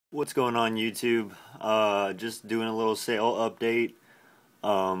What's going on YouTube? Just doing a little sale update.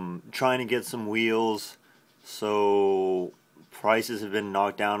 Trying to get some wheels. So prices have been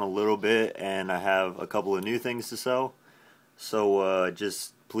knocked down a little bit and I have a couple of new things to sell. So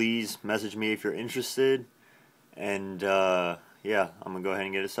just please message me if you're interested. And yeah, I'm gonna go ahead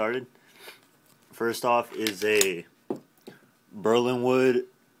and get it started. First off is a Berlinwood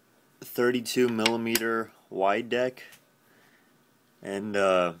 32 millimeter wide deck. And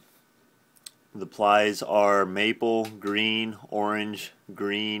the plies are maple, green, orange,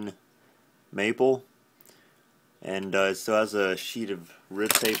 green, maple. And it still has a sheet of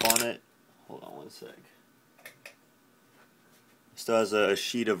rip tape on it. Hold on one sec. Still has a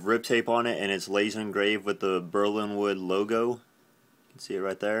sheet of rip tape on it, and it's laser engraved with the Berlinwood logo. You can see it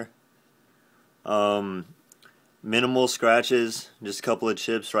right there. Minimal scratches, just a couple of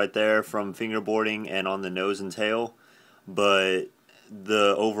chips right there from fingerboarding and on the nose and tail. But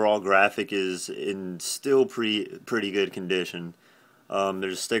the overall graphic is in still pretty good condition.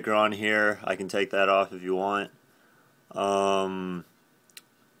 There's a sticker on here. I can take that off if you want. I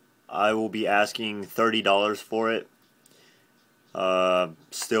will be asking $30 for it.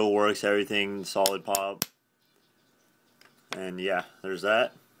 Still works, everything solid pop. And yeah, there's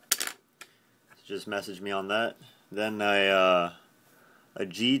that. Just message me on that. Then a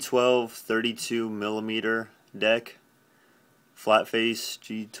G12 32 millimeter deck. Flatface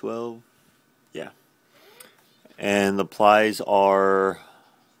G12, yeah. And the plies are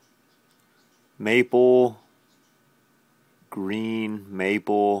maple, green,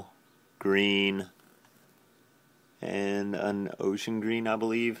 and an ocean green, I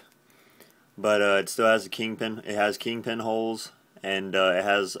believe. But it still has a kingpin. It has kingpin holes, and it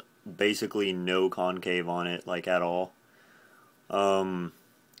has basically no concave on it, like at all. The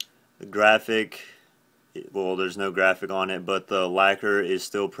graphic. Well, there's no graphic on it, but the lacquer is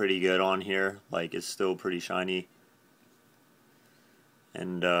still pretty good on here. Like, it's still pretty shiny.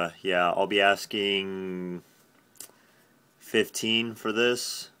 And yeah, I'll be asking 15 for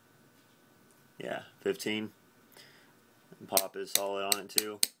this. Yeah, 15. And pop is solid on it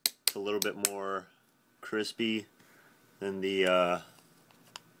too. It's a little bit more crispy than the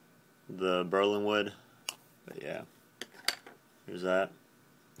Berlinwood. But yeah, here's that.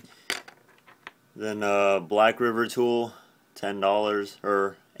 Then Blackriver tool, $10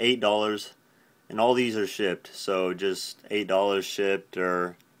 or $8, and all these are shipped. So just $8 shipped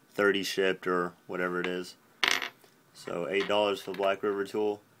or $30 shipped or whatever it is. So $8 for Blackriver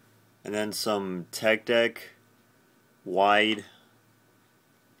tool, and then some Tech Deck wide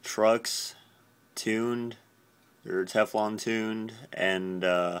trucks, tuned or Teflon tuned, and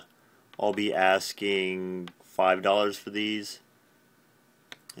I'll be asking $5 for these.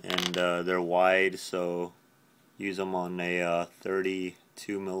 And they're wide, so use them on a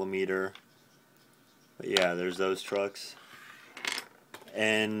 32 millimeter. But yeah, there's those trucks.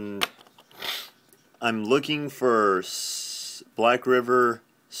 And I'm looking for Blackriver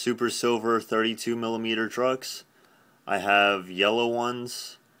Super Silver 32 millimeter trucks. I have yellow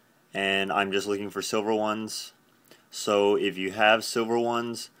ones, and I'm just looking for silver ones. So if you have silver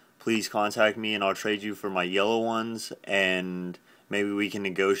ones, please contact me and I'll trade you for my yellow ones, and maybe we can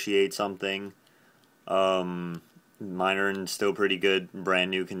negotiate something. Mine are in still pretty good,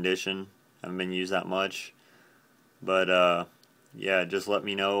 brand new condition. Haven't been used that much. But yeah, just let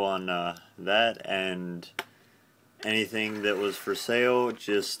me know on that, and anything that was for sale,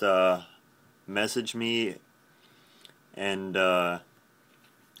 just message me, and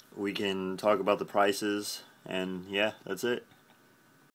we can talk about the prices. And yeah, that's it.